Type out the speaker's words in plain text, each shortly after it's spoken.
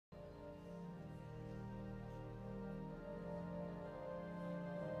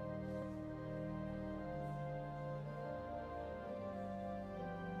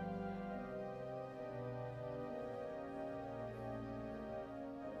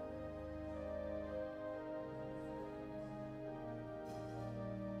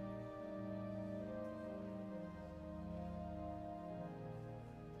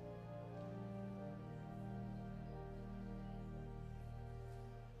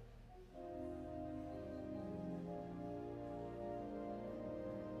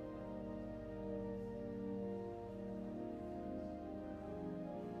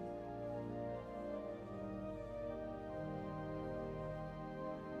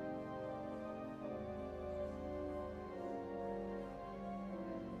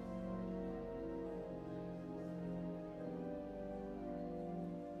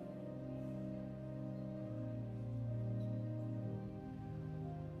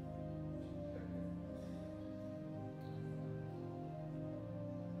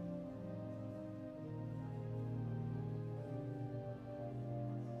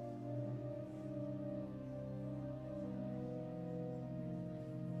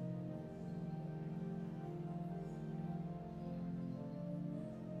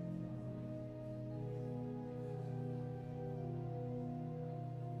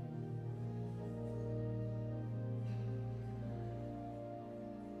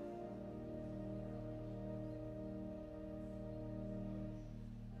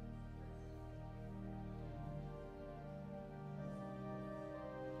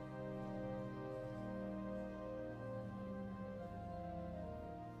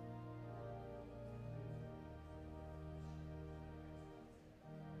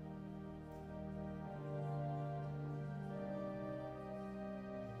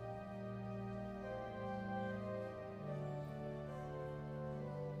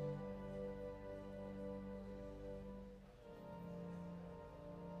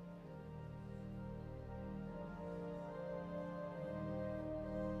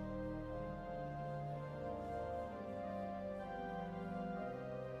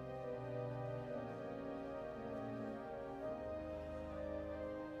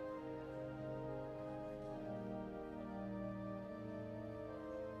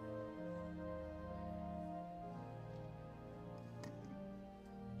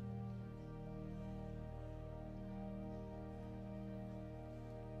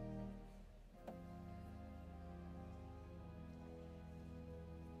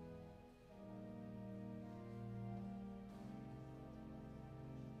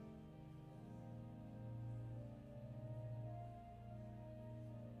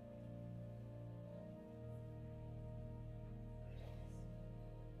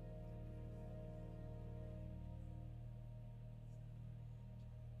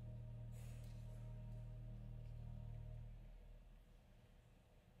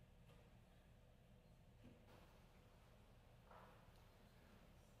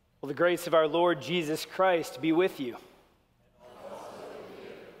Will the grace of our Lord Jesus Christ be with you?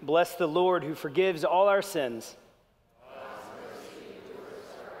 Bless the Lord who forgives all our sins.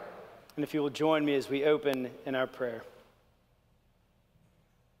 And if you will join me as we open in our prayer.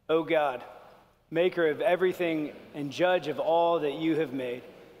 O God, maker of everything and judge of all that you have made,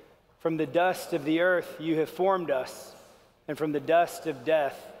 from the dust of the earth you have formed us, and from the dust of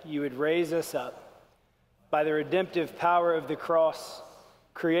death you would raise us up. By the redemptive power of the cross,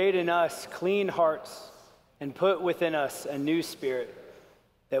 create in us clean hearts and put within us a new spirit,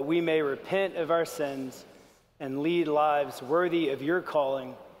 that we may repent of our sins and lead lives worthy of your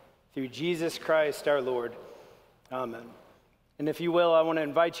calling through Jesus Christ our Lord. Amen. And if you will, I want to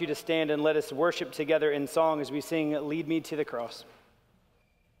invite you to stand and let us worship together in song as we sing Lead Me to the Cross.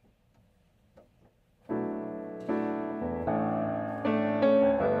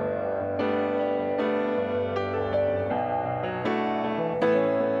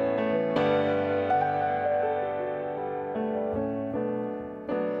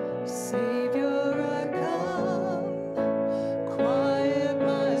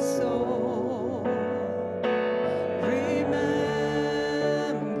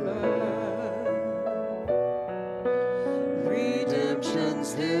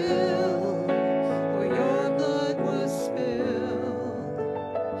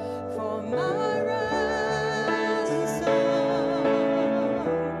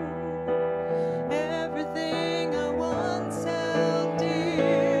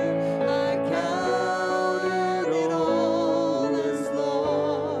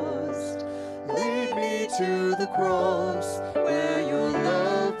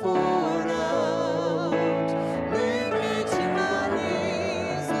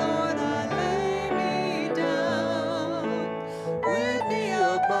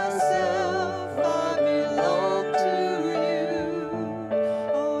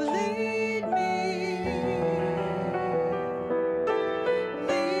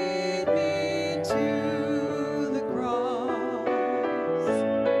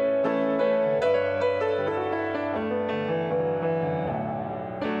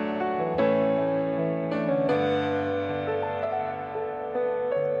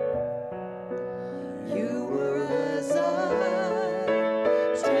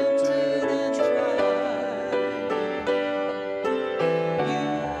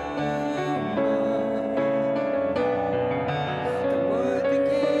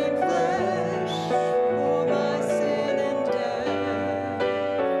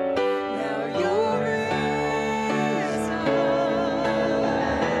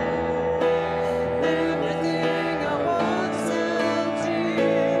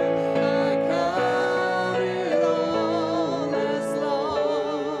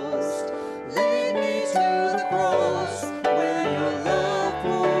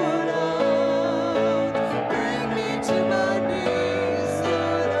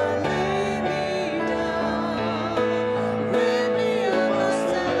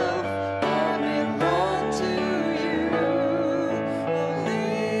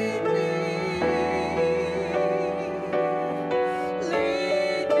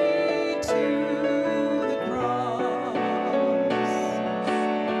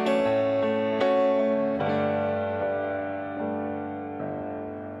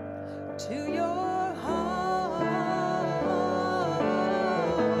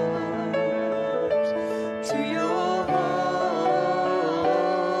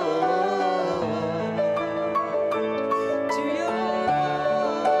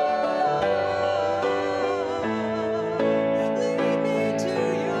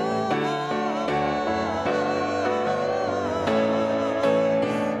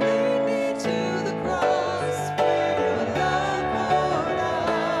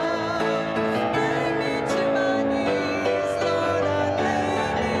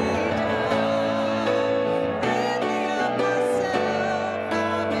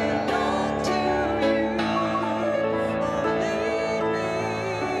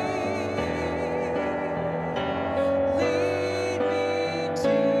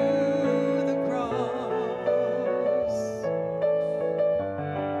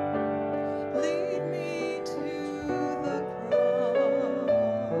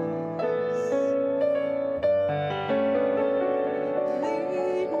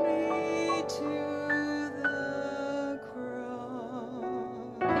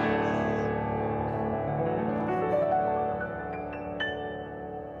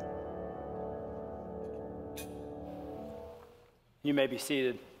 You may be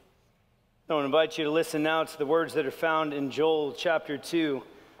seated. I want to invite you to listen now to the words that are found in Joel chapter 2.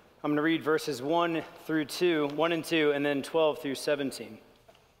 I'm going to read verses 1 and 2, and then 12 through 17.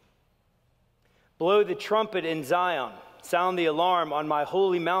 Blow the trumpet in Zion, sound the alarm on my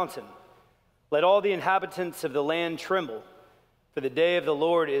holy mountain. Let all the inhabitants of the land tremble, for the day of the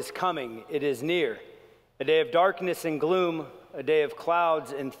Lord is coming, it is near, a day of darkness and gloom, a day of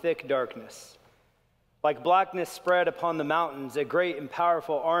clouds and thick darkness. Like blackness spread upon the mountains, a great and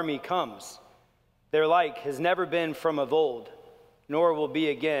powerful army comes. Their like has never been from of old, nor will be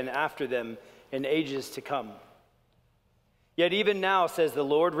again after them in ages to come. Yet even now, says the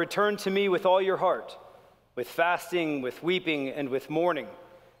Lord, return to me with all your heart, with fasting, with weeping, and with mourning.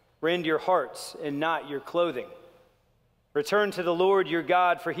 Rend your hearts and not your clothing. Return to the Lord your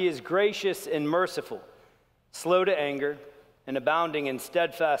God, for he is gracious and merciful, slow to anger, and abounding in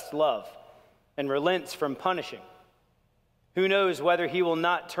steadfast love, and relents from punishing. Who knows whether he will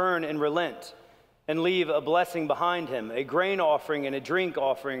not turn and relent, and leave a blessing behind him, a grain offering and a drink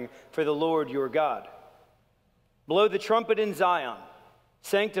offering for the Lord your God. Blow the trumpet in Zion,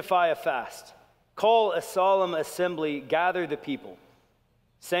 sanctify a fast, call a solemn assembly, gather the people.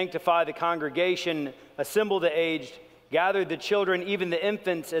 Sanctify the congregation, assemble the aged, gather the children, even the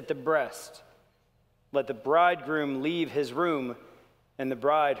infants at the breast. Let the bridegroom leave his room and the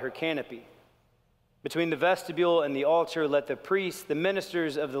bride her canopy. Between the vestibule and the altar, let the priests, the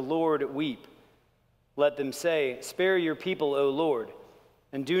ministers of the Lord, weep. Let them say, spare your people, O Lord,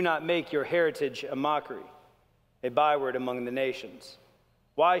 and do not make your heritage a mockery, a byword among the nations.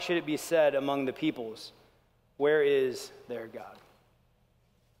 Why should it be said among the peoples, where is their God?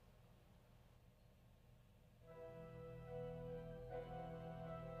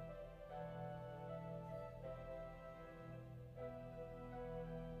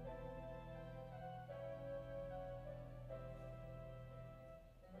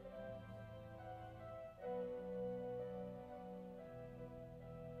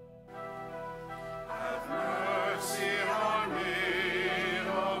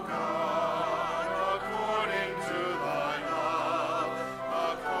 According to thy love.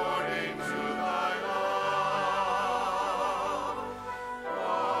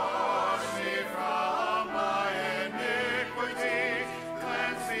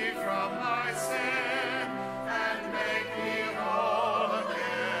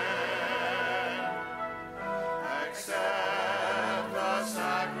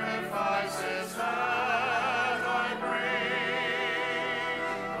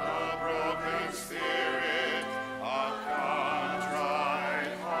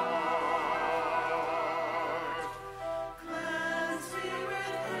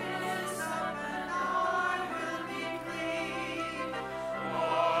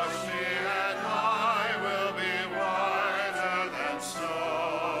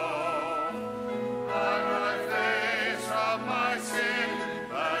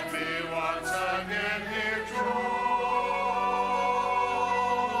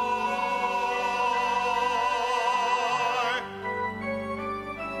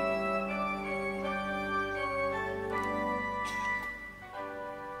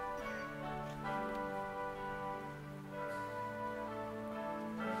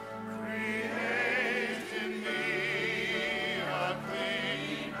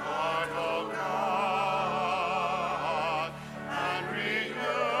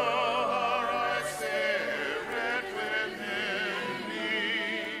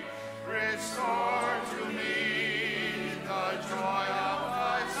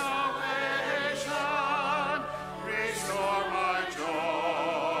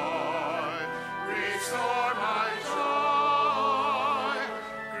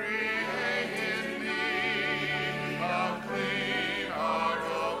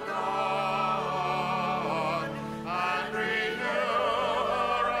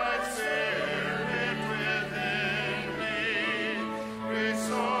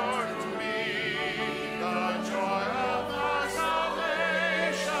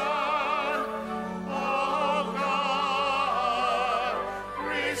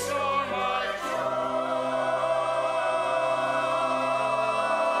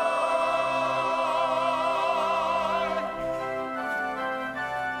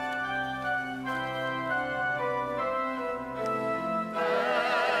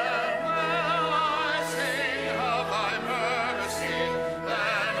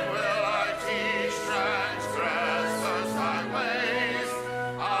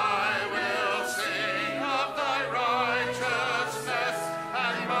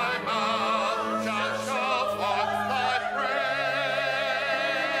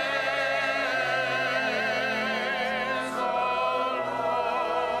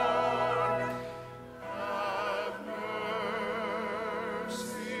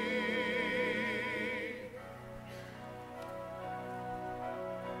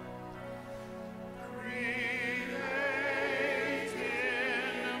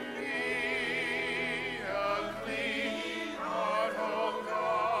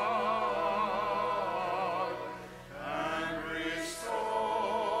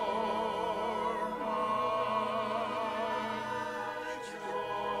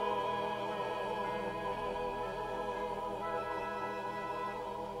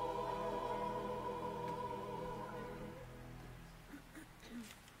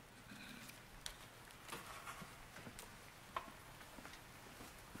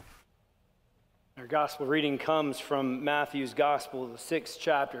 Our gospel reading comes from Matthew's Gospel, the 6th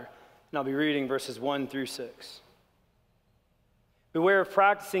chapter, and I'll be reading verses 1 through 6. Beware of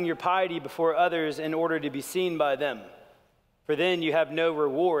practicing your piety before others in order to be seen by them, for then you have no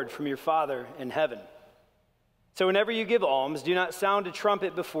reward from your Father in heaven. So whenever you give alms, do not sound a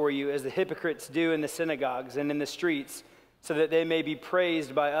trumpet before you as the hypocrites do in the synagogues and in the streets, so that they may be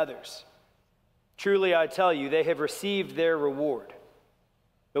praised by others. Truly I tell you, they have received their reward.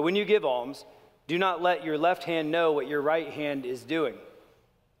 But when you give alms, do not let your left hand know what your right hand is doing,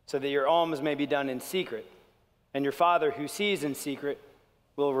 so that your alms may be done in secret, and your Father who sees in secret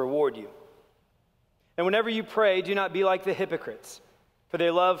will reward you. And whenever you pray, do not be like the hypocrites, for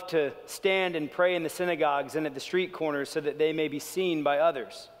they love to stand and pray in the synagogues and at the street corners so that they may be seen by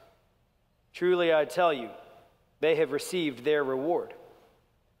others. Truly I tell you, they have received their reward.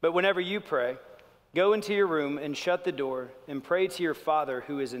 But whenever you pray, go into your room and shut the door and pray to your Father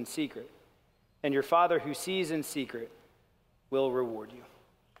who is in secret, and your Father who sees in secret will reward you.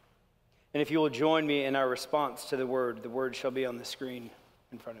 And if you will join me in our response to the word shall be on the screen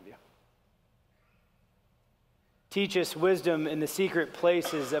in front of you. Teach us wisdom in the secret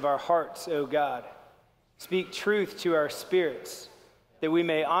places of our hearts, O God. Speak truth to our spirits, that we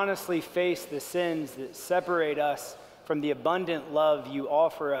may honestly face the sins that separate us from the abundant love you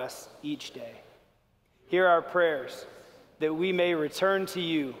offer us each day. Hear our prayers, that we may return to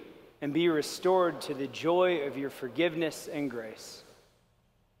you and be restored to the joy of your forgiveness and grace.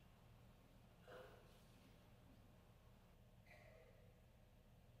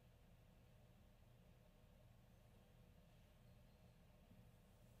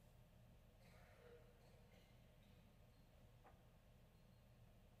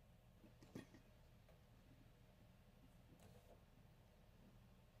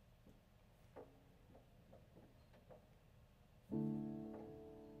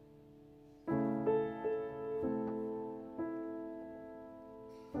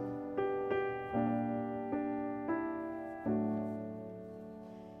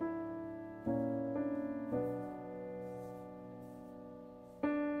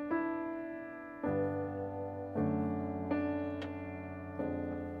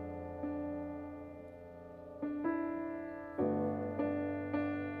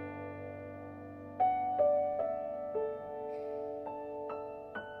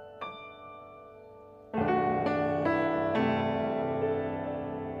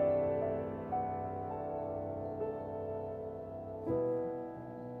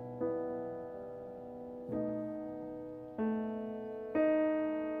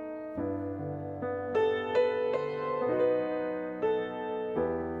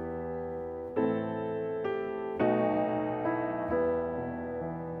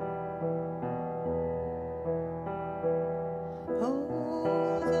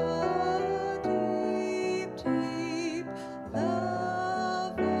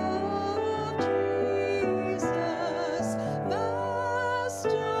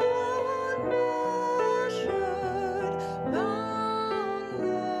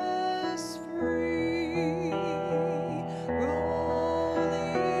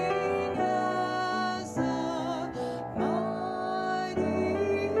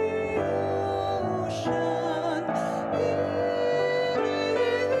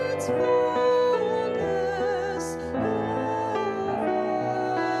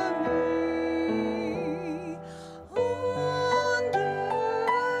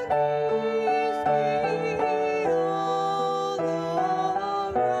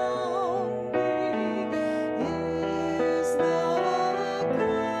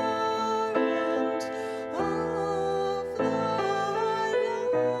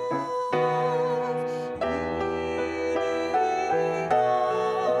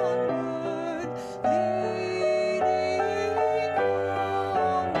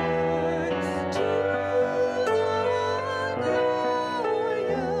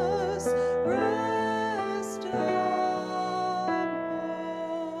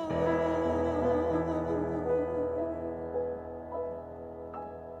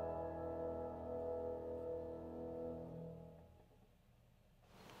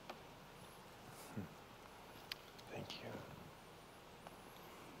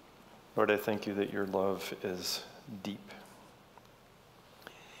 Lord, I thank you that your love is deep.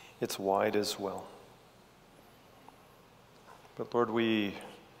 It's wide as well. But Lord, we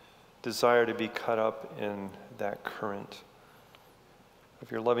desire to be caught up in that current of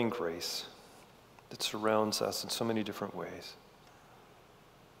your loving grace that surrounds us in so many different ways.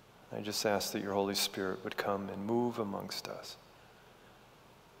 I just ask that your Holy Spirit would come and move amongst us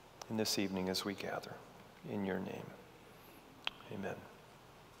in this evening as we gather in your name. Amen.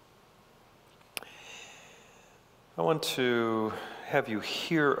 I want to have you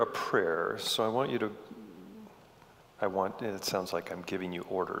hear a prayer, so I want you to, it sounds like I'm giving you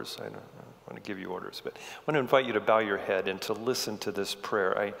orders. I don't want to give you orders, but I want to invite you to bow your head and to listen to this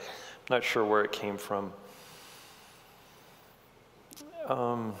prayer. I'm not sure where it came from.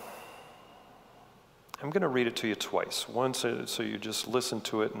 I'm going to read it to you twice. Once so you just listen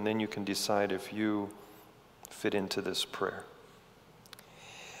to it, and then you can decide if you fit into this prayer.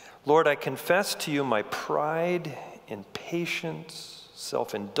 Lord, I confess to you my pride, impatience,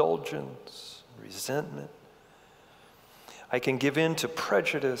 self-indulgence, resentment. I can give in to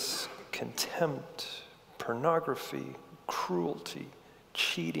prejudice, contempt, pornography, cruelty,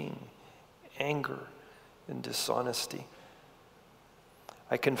 cheating, anger, and dishonesty.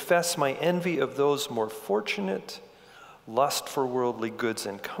 I confess my envy of those more fortunate, lust for worldly goods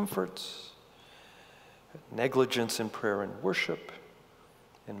and comforts, negligence in prayer and worship,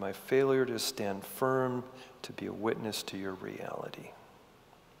 and my failure to stand firm to be a witness to your reality.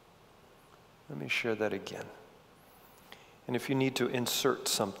 Let me share that again. And if you need to insert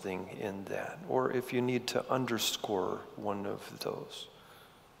something in that, or if you need to underscore one of those,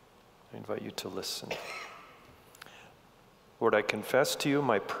 I invite you to listen. Lord, I confess to you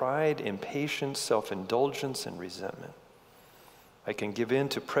my pride, impatience, self-indulgence, and resentment. I can give in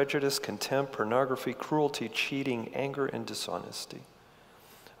to prejudice, contempt, pornography, cruelty, cheating, anger, and dishonesty.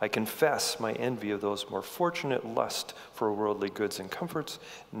 I confess my envy of those more fortunate, lust for worldly goods and comforts,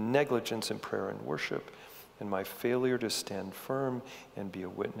 negligence in prayer and worship, and my failure to stand firm and be a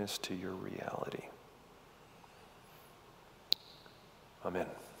witness to your reality. Amen.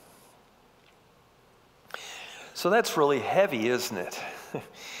 So that's really heavy, isn't it?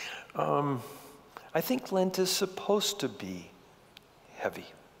 I think Lent is supposed to be heavy.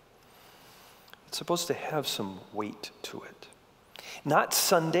 It's supposed to have some weight to it. Not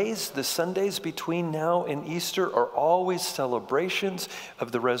Sundays. The Sundays between now and Easter are always celebrations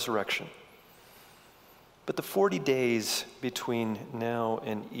of the resurrection. But the 40 days between now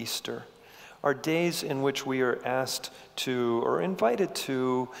and Easter are days in which we are asked to, or invited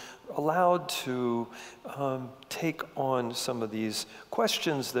to, allowed to take on some of these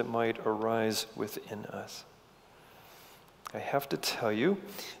questions that might arise within us. I have to tell you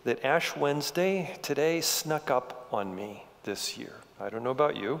that Ash Wednesday today snuck up on me this year. I don't know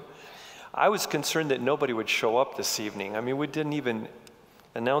about you. I was concerned that nobody would show up this evening. I mean, we didn't even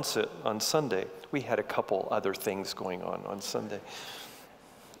announce it on Sunday. We had a couple other things going on Sunday.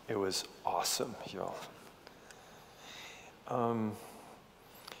 It was awesome, y'all.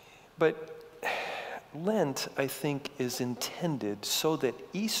 But Lent, I think, is intended so that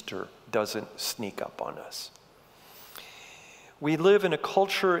Easter doesn't sneak up on us. We live in a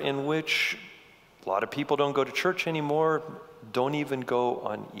culture in which a lot of people don't go to church anymore, don't even go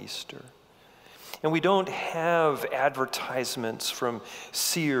on Easter. And we don't have advertisements from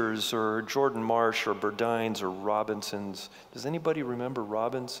Sears or Jordan Marsh or Burdines or Robinsons. Does anybody remember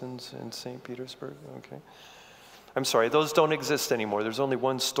Robinsons in St. Petersburg? Okay. I'm sorry, those don't exist anymore. There's only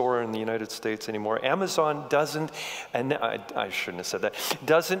one store in the United States anymore. Amazon doesn't, and I shouldn't have said that,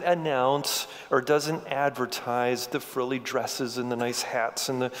 doesn't announce or doesn't advertise the frilly dresses and the nice hats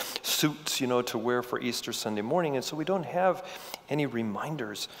and the suits, to wear for Easter Sunday morning. And so we don't have any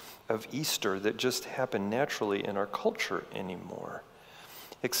reminders of Easter that just happen naturally in our culture anymore,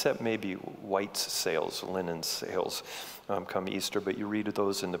 except maybe white sales, linen sales come Easter, but you read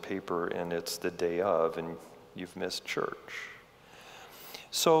those in the paper and it's the day of, and you've missed church.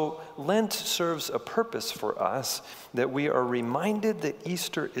 So Lent serves a purpose for us, that we are reminded that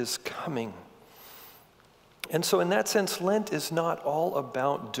Easter is coming. And so in that sense, Lent is not all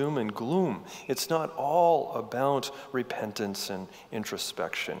about doom and gloom. It's not all about repentance and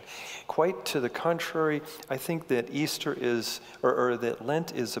introspection. Quite to the contrary, I think that Easter is, or that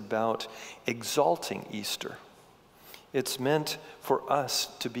Lent is about exalting Easter. It's meant for us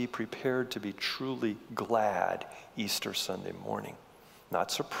to be prepared to be truly glad Easter Sunday morning. Not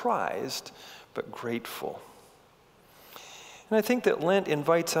surprised, but grateful. And I think that Lent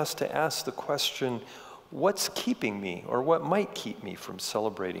invites us to ask the question, what's keeping me, or what might keep me from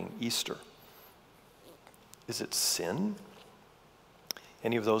celebrating Easter? Is it sin?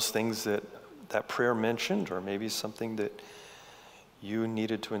 Any of those things that prayer mentioned, or maybe something that you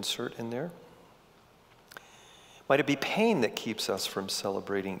needed to insert in there? Might it be pain that keeps us from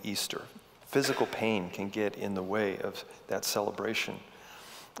celebrating Easter? Physical pain can get in the way of that celebration.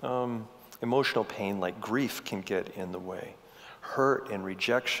 Emotional pain like grief can get in the way. Hurt and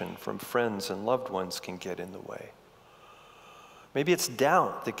rejection from friends and loved ones can get in the way. Maybe it's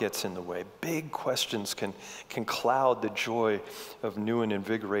doubt that gets in the way. Big questions can cloud the joy of new and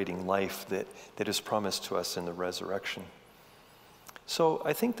invigorating life that is promised to us in the resurrection. So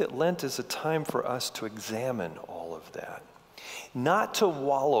I think that Lent is a time for us to examine all of that, not to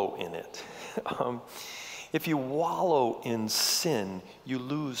wallow in it. If you wallow in sin, you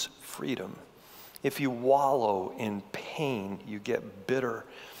lose freedom. If you wallow in pain, you get bitter.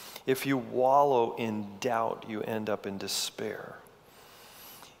 If you wallow in doubt, you end up in despair.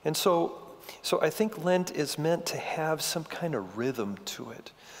 And so I think Lent is meant to have some kind of rhythm to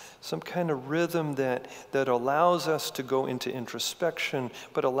it, some kind of rhythm that allows us to go into introspection,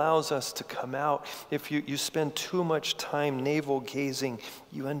 but allows us to come out. If you spend too much time navel-gazing,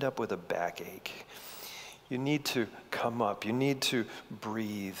 you end up with a backache. You need to come up. You need to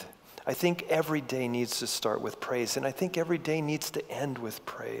breathe. I think every day needs to start with praise, and I think every day needs to end with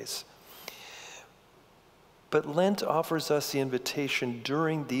praise. But Lent offers us the invitation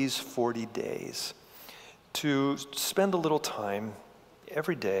during these 40 days to spend a little time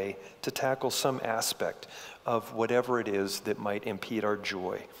every day to tackle some aspect of whatever it is that might impede our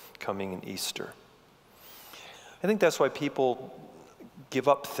joy coming in Easter. I think that's why people give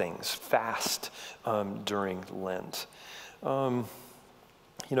up things fast during Lent.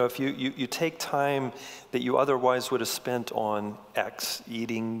 If you take time that you otherwise would have spent on X,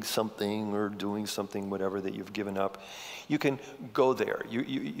 eating something or doing something, whatever that you've given up, you can go there.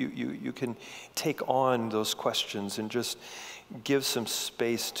 You can take on those questions and just give some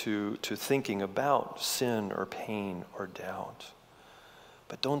space to thinking about sin or pain or doubt.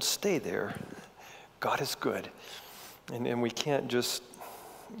 But don't stay there. God is good. And we can't just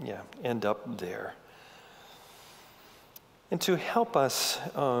end up there. And to help us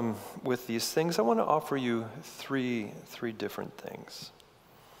with these things, I want to offer you three different things.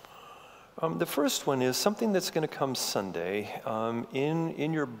 The first one is something that's going to come Sunday.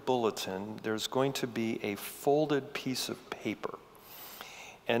 In your bulletin, there's going to be a folded piece of paper.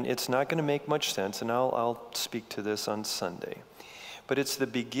 And it's not going to make much sense, and I'll speak to this on Sunday. But it's the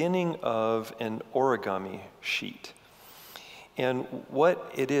beginning of an origami sheet. And what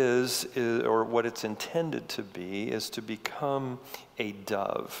it is, or what it's intended to be, is to become a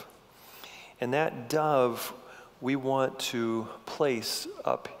dove. And that dove we want to place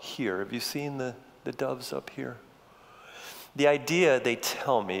up here. Have you seen the doves up here? The idea, they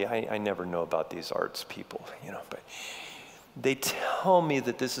tell me, I never know about these arts people, but they tell me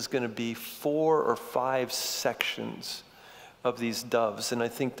that this is going to be 4 or 5 sections of these doves, and I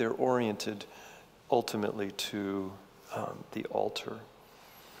think they're oriented ultimately to the altar.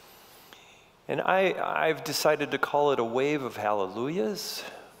 And I've decided to call it a wave of hallelujahs,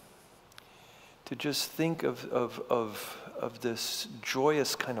 to just think of this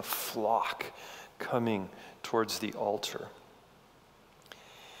joyous kind of flock coming towards the altar.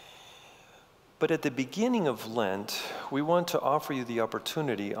 But at the beginning of Lent, we want to offer you the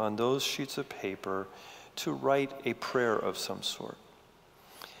opportunity on those sheets of paper to write a prayer of some sort.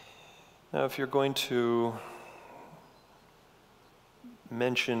 Now, if you're going to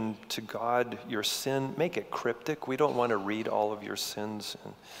mention to God your sin, make it cryptic. We don't want to read all of your sins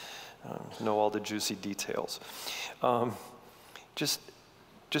and know all the juicy details. Just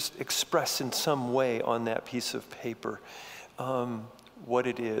express in some way on that piece of paper what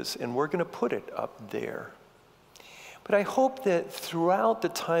it is, and we're going to put it up there. But I hope that throughout the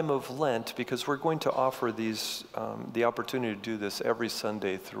time of Lent, because we're going to offer these the opportunity to do this every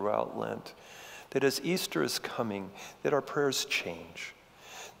Sunday throughout Lent, that as Easter is coming, that our prayers change.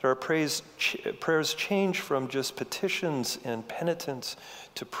 That our prayers change from just petitions and penitence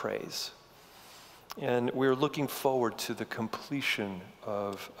to praise. And we're looking forward to the completion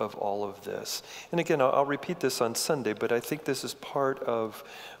of all of this. And again, I'll repeat this on Sunday, but I think this is part of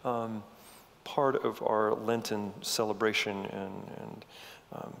our Lenten celebration and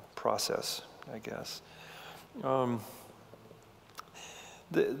process, I guess.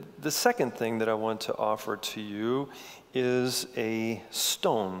 The second thing that I want to offer to you is a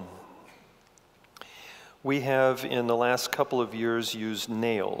stone. We have, in the last couple of years, used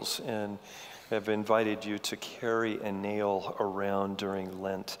nails and have invited you to carry a nail around during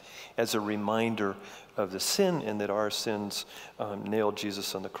Lent as a reminder of the sin and that our sins nailed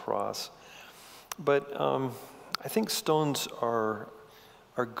Jesus on the cross. But I think stones are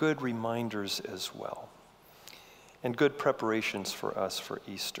good reminders as well, and good preparations for us for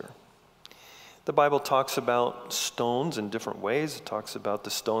Easter. The Bible talks about stones in different ways. It talks about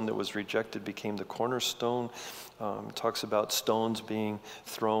the stone that was rejected became the cornerstone. It talks about stones being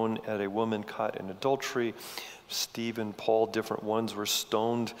thrown at a woman caught in adultery. Stephen, Paul, different ones were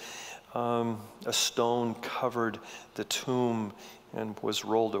stoned. A stone covered the tomb and was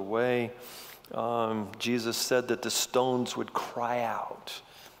rolled away. Jesus said that the stones would cry out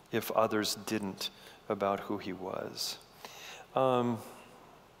if others didn't about who he was.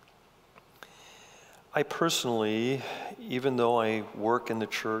 I personally, even though I work in the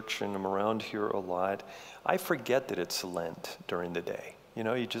church and I'm around here a lot, I forget that it's Lent during the day. You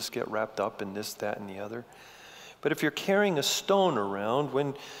know, you just get wrapped up in this, that, and the other. But if you're carrying a stone around,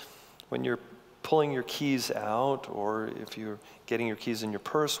 when you're pulling your keys out, or if you're getting your keys in your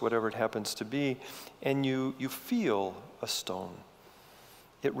purse, whatever it happens to be, and you feel a stone,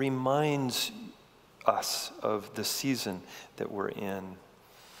 it reminds us of the season that we're in.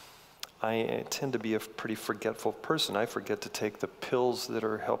 I tend to be a pretty forgetful person. I forget to take the pills that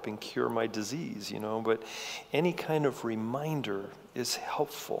are helping cure my disease, you know, but any kind of reminder is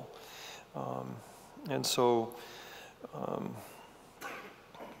helpful. And so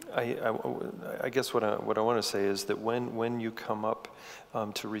I guess what I want to say is that when you come up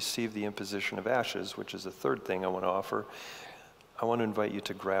to receive the imposition of ashes, which is the third thing I want to offer, I want to invite you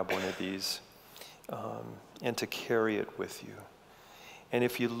to grab one of these and to carry it with you. And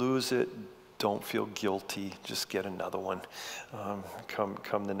if you lose it, don't feel guilty. Just get another one.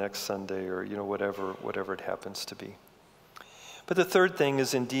 Come the next Sunday, or whatever it happens to be. But the third thing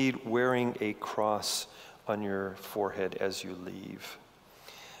is indeed wearing a cross on your forehead as you leave.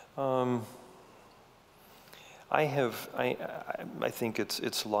 I think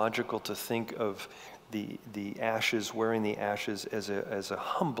it's logical to think of the ashes, wearing the ashes as a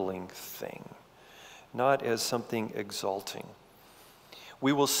humbling thing, not as something exalting.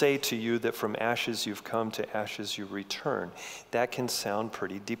 We will say to you that from ashes you've come, to ashes you return. That can sound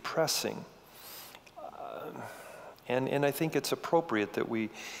pretty depressing. And I think it's appropriate that we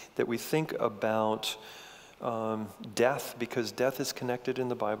think about death, because death is connected in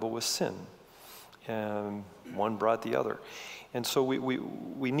the Bible with sin. And one brought the other. And so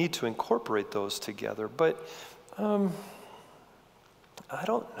we need to incorporate those together. But I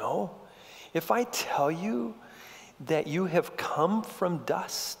don't know. If I tell you that you have come from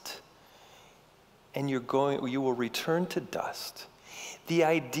dust and you will return to dust, the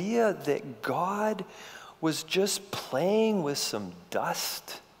idea that God was just playing with some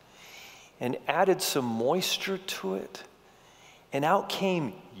dust and added some moisture to it, and out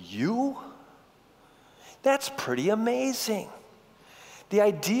came you, that's pretty amazing. The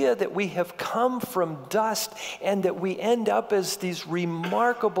idea that we have come from dust and that we end up as these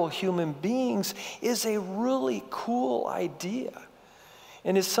remarkable human beings is a really cool idea,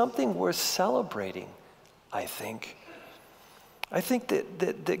 and is something worth celebrating, I think. I think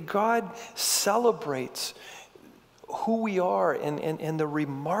that God celebrates who we are and the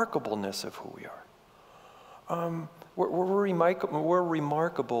remarkableness of who we are. We're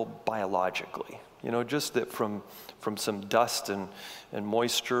remarkable biologically. You know, just that from some dust and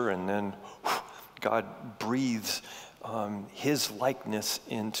moisture, and then God breathes his likeness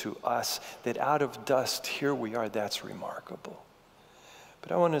into us, that out of dust, here we are. That's remarkable.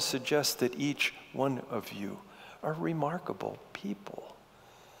 But I want to suggest that each one of you are remarkable people.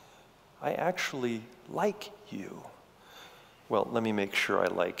 I actually like you. Well, let me make sure I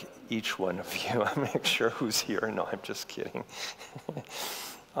like each one of you. I make sure who's here. No, I'm just kidding.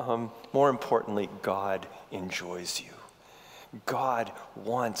 More importantly, God enjoys you. God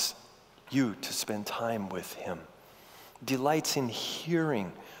wants you to spend time with him, delights in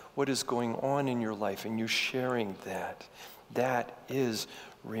hearing what is going on in your life and you sharing that. That is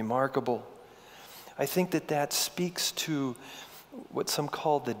remarkable. I think that speaks to what some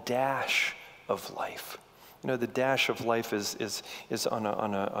call the dash of life. You know, the dash of life is on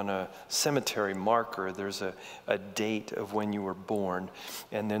a cemetery marker. There's a date of when you were born,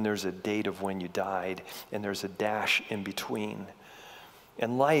 and then there's a date of when you died, and there's a dash in between.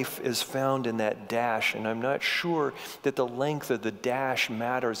 And life is found in that dash, and I'm not sure that the length of the dash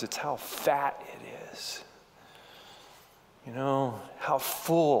matters. It's how fat it is. You know, how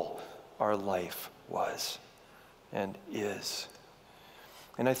full our life was and is.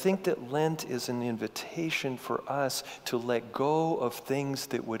 And I think that Lent is an invitation for us to let go of things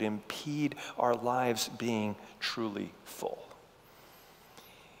that would impede our lives being truly full.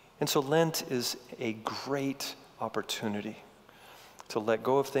 And so Lent is a great opportunity to let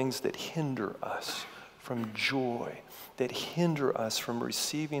go of things that hinder us from joy, that hinder us from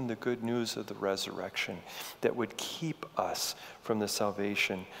receiving the good news of the resurrection, that would keep us from the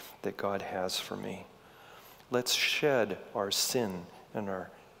salvation that God has for me. Let's shed our sin and our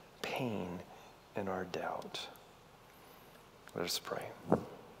pain and our doubt. Let us pray.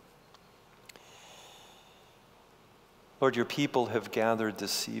 Lord, your people have gathered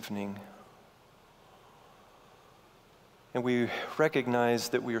this evening, and we recognize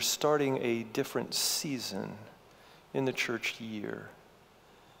that we are starting a different season in the church year,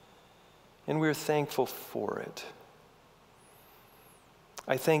 and we're thankful for it.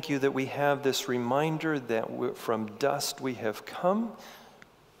 I thank you that we have this reminder that from dust we have come,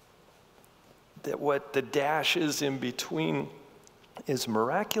 that what the dash is in between is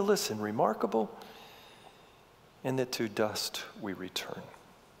miraculous and remarkable, and that to dust we return.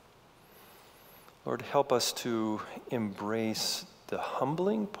 Lord, help us to embrace the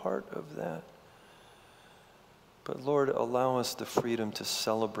humbling part of that. But Lord, allow us the freedom to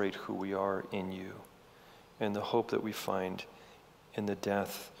celebrate who we are in you and the hope that we find in the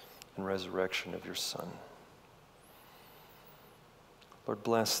death and resurrection of your Son. Lord,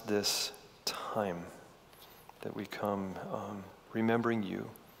 bless this time that we come remembering you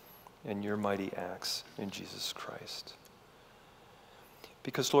and your mighty acts in Jesus Christ.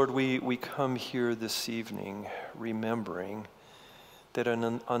 Because, Lord, we come here this evening remembering that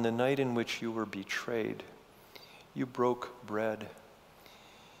on the night in which you were betrayed, you broke bread.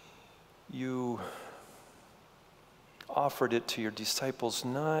 You offered it to your disciples,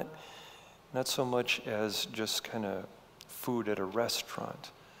 not so much as just kind of food at a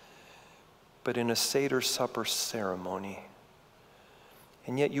restaurant, but in a Seder supper ceremony.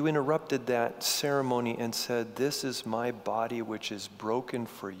 And yet you interrupted that ceremony and said, "This is my body which is broken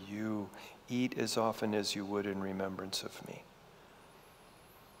for you. Eat as often as you would in remembrance of me."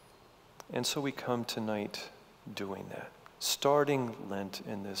 And so we come tonight doing that, starting Lent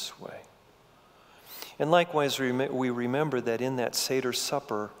in this way. And likewise, we remember that in that Seder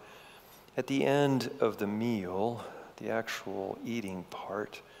supper, at the end of the meal, the actual eating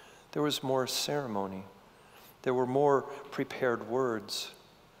part, there was more ceremony. There were more prepared words.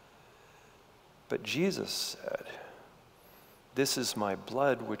 But Jesus said, "This is my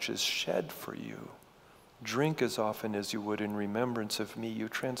blood which is shed for you. Drink as often as you would in remembrance of me." You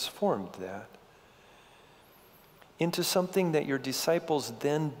transformed that into something that your disciples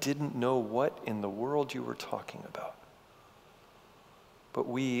then didn't know what in the world you were talking about. But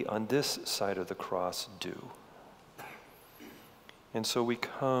we on this side of the cross do. And so we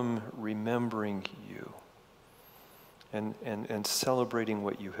come remembering you and celebrating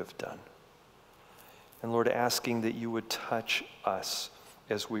what you have done. And Lord, asking that you would touch us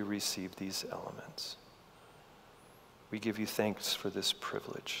as we receive these elements. We give you thanks for this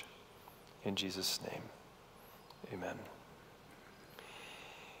privilege. In Jesus' name, amen.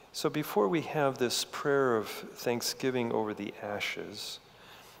 So before we have this prayer of thanksgiving over the ashes,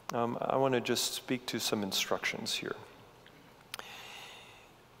 I want to just speak to some instructions here.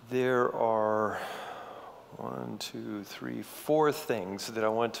 There are 4 things that I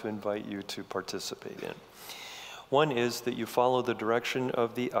want to invite you to participate in. One is that you follow the direction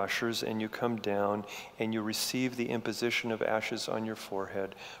of the ushers and you come down and you receive the imposition of ashes on your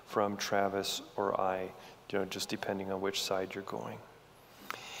forehead from Travis or I, just depending on which side you're going.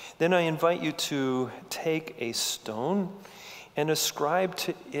 Then I invite you to take a stone and ascribe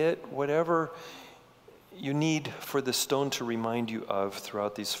to it whatever you need for the stone to remind you of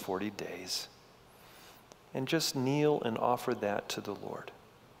throughout these 40 days. And just kneel and offer that to the Lord.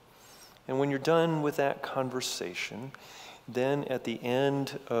 And when you're done with that conversation, then at the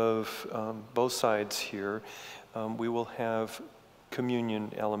end of both sides here, we will have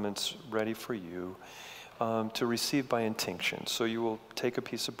communion elements ready for you to receive by intinction. So you will take a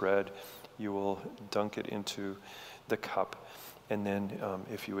piece of bread, you will dunk it into the cup, and then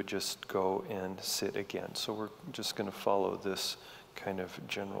if you would just go and sit again. So we're just going to follow this kind of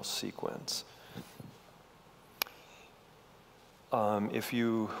general sequence. If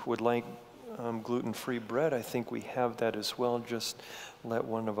you would like gluten-free bread, I think we have that as well. Just let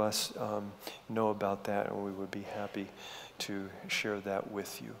one of us know about that, and we would be happy to share that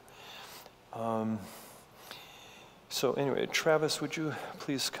with you. So anyway, Travis, would you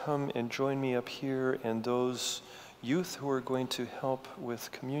please come and join me up here, and those youth who are going to help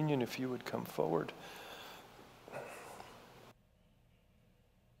with communion, if you would come forward.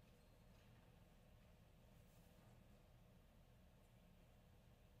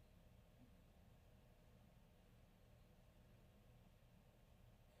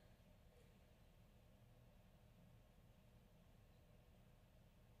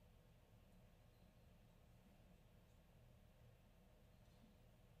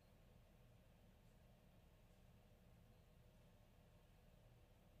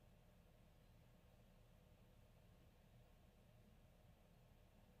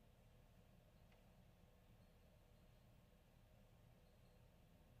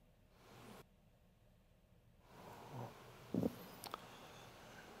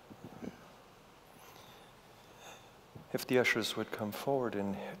 If the ushers would come forward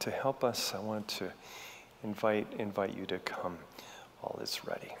and to help us, I want to invite you to come. All is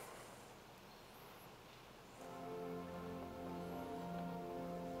ready.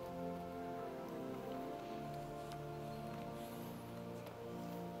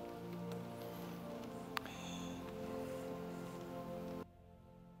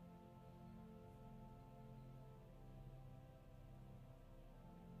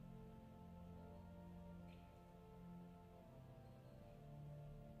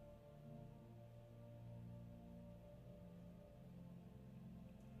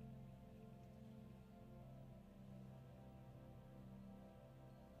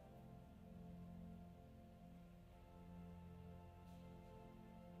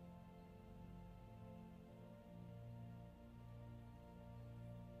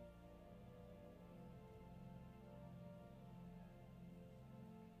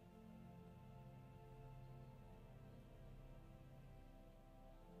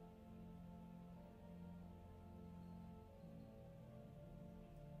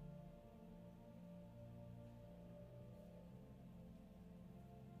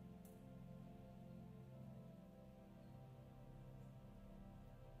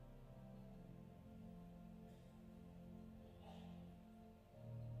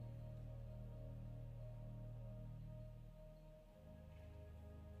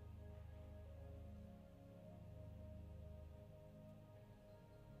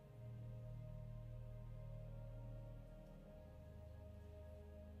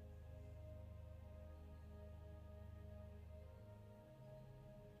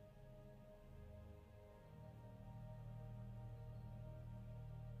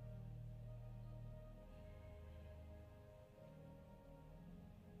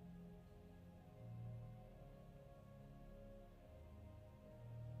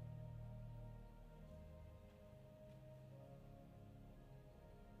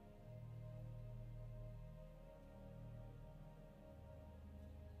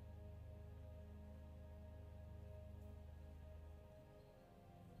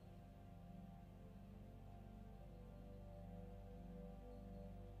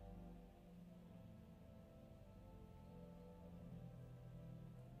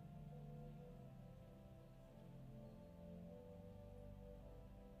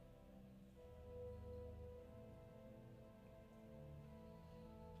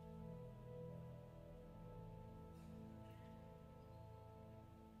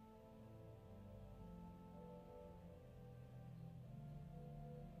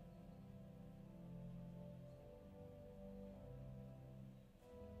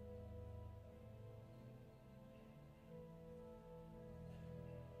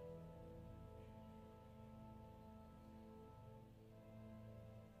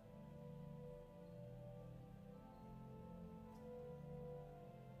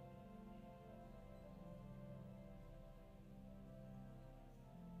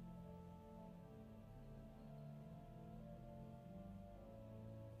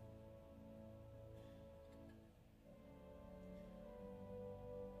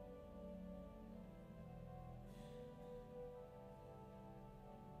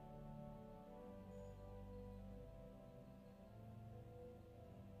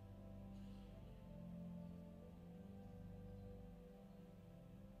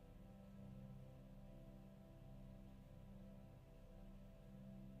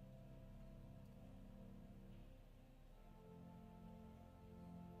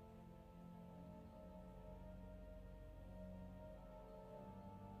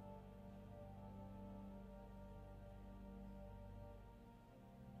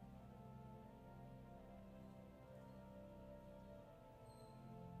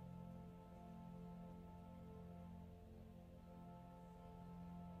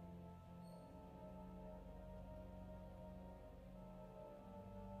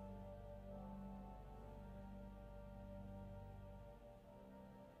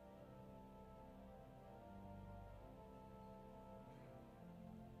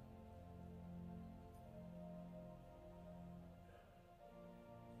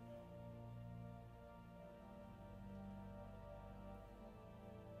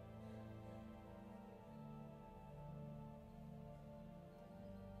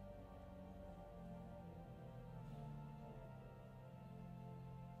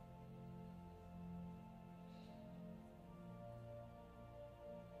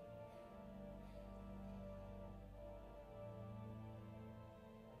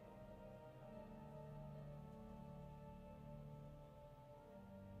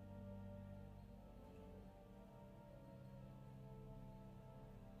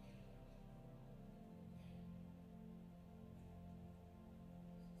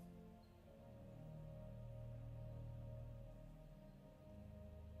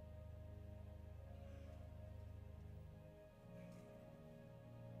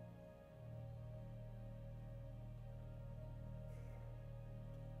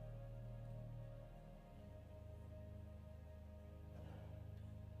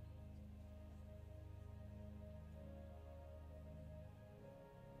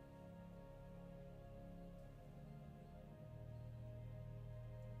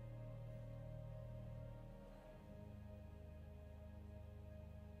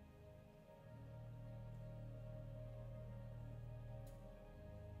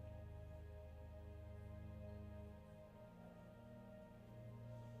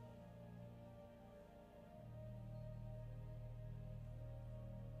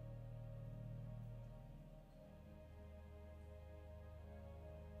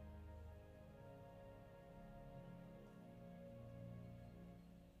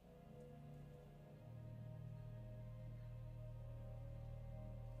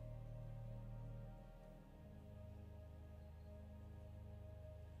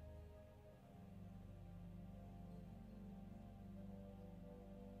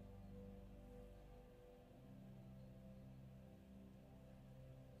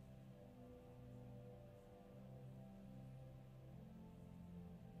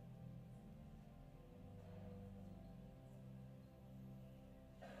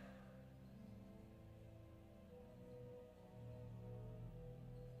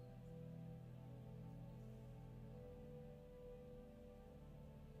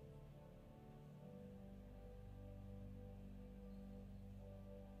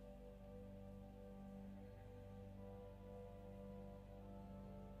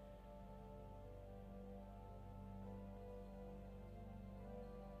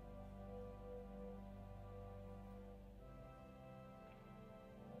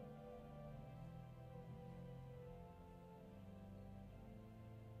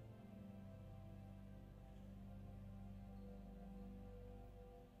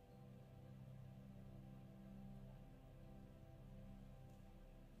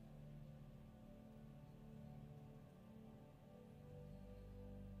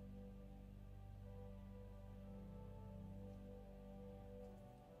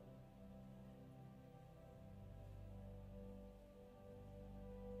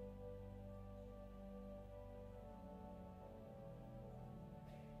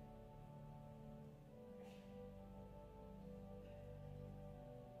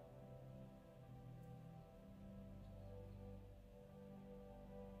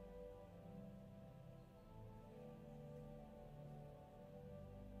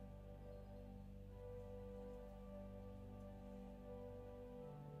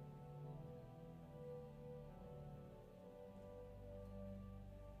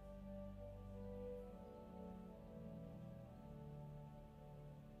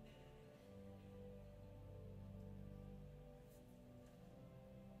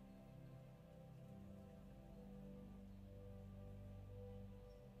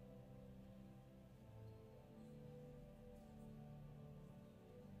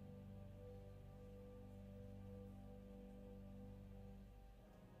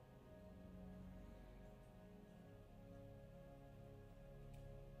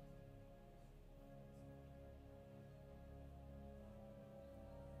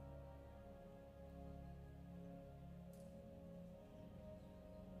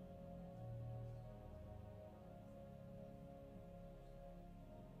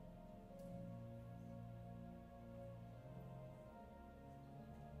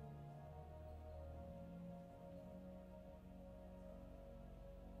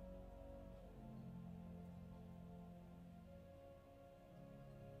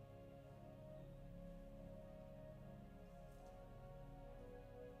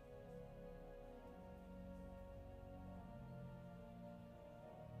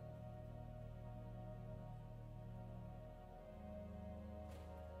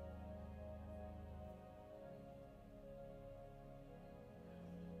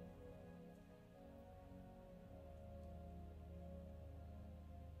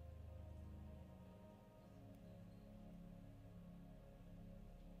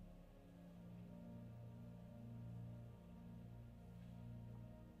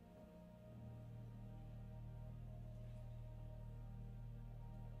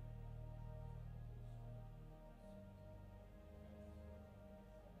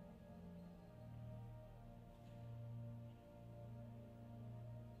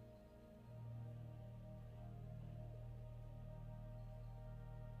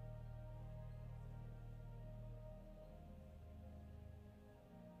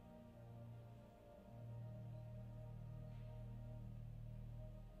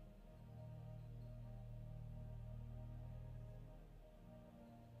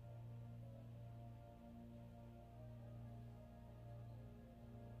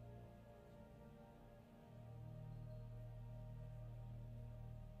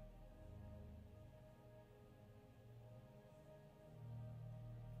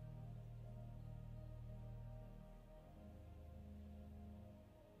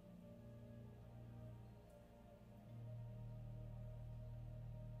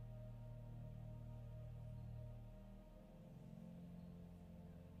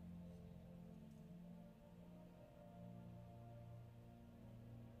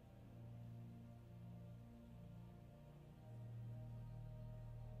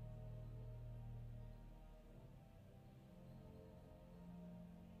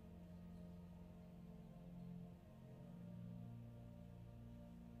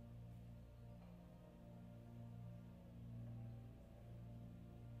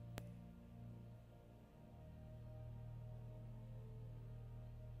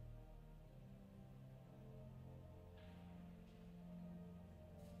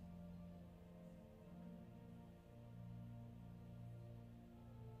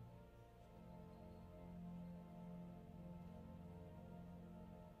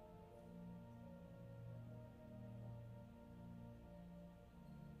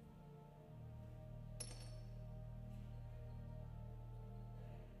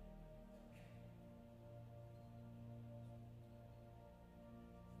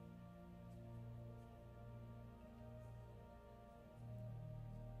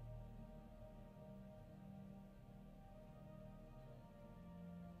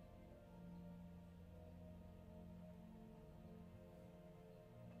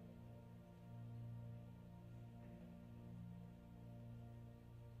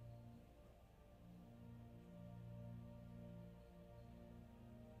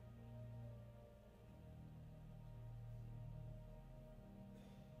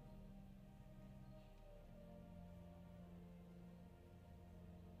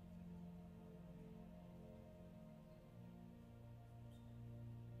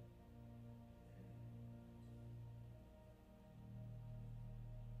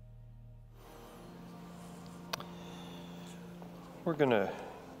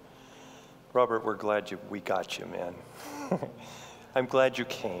 Robert, we're glad we got you, man. I'm glad you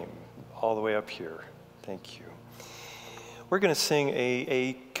came all the way up here. Thank you. We're going to sing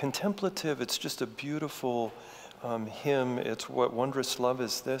a contemplative, it's just a beautiful hymn. It's What Wondrous Love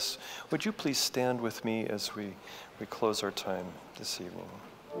Is This? Would you please stand with me as we close our time this evening?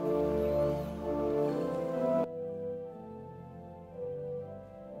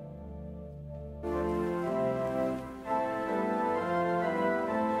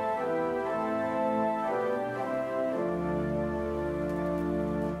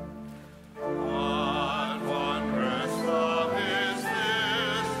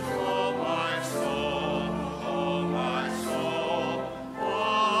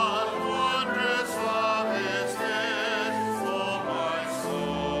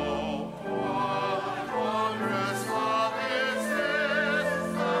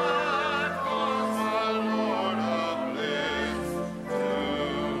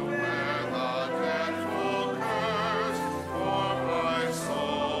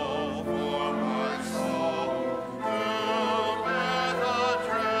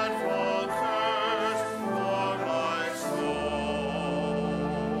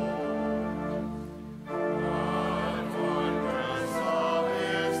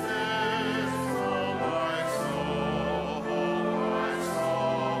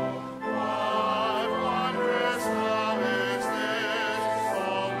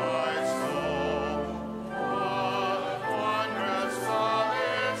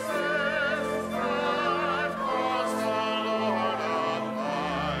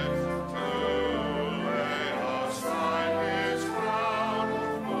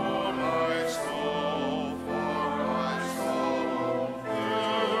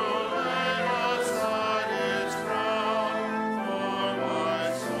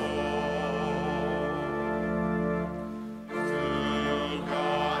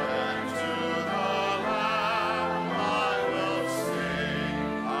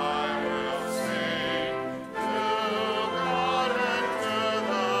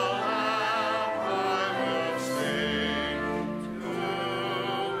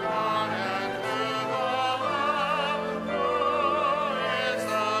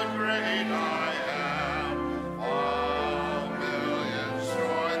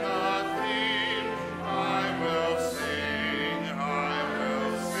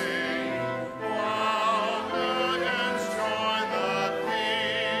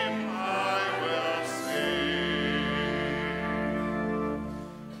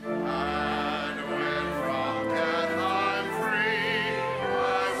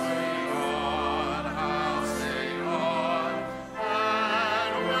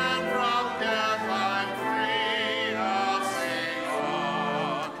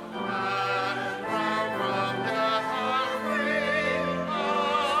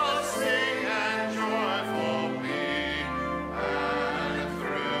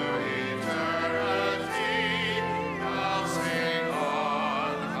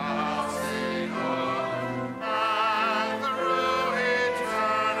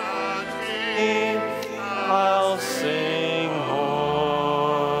 I'll sing on.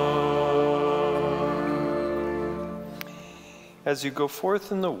 As you go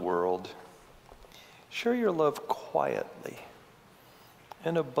forth in the world, share your love quietly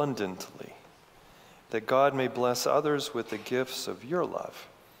and abundantly, that God may bless others with the gifts of your love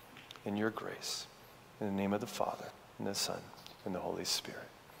and your grace. In the name of the Father, and the Son, and the Holy Spirit.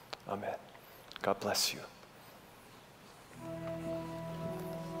 Amen. God bless you.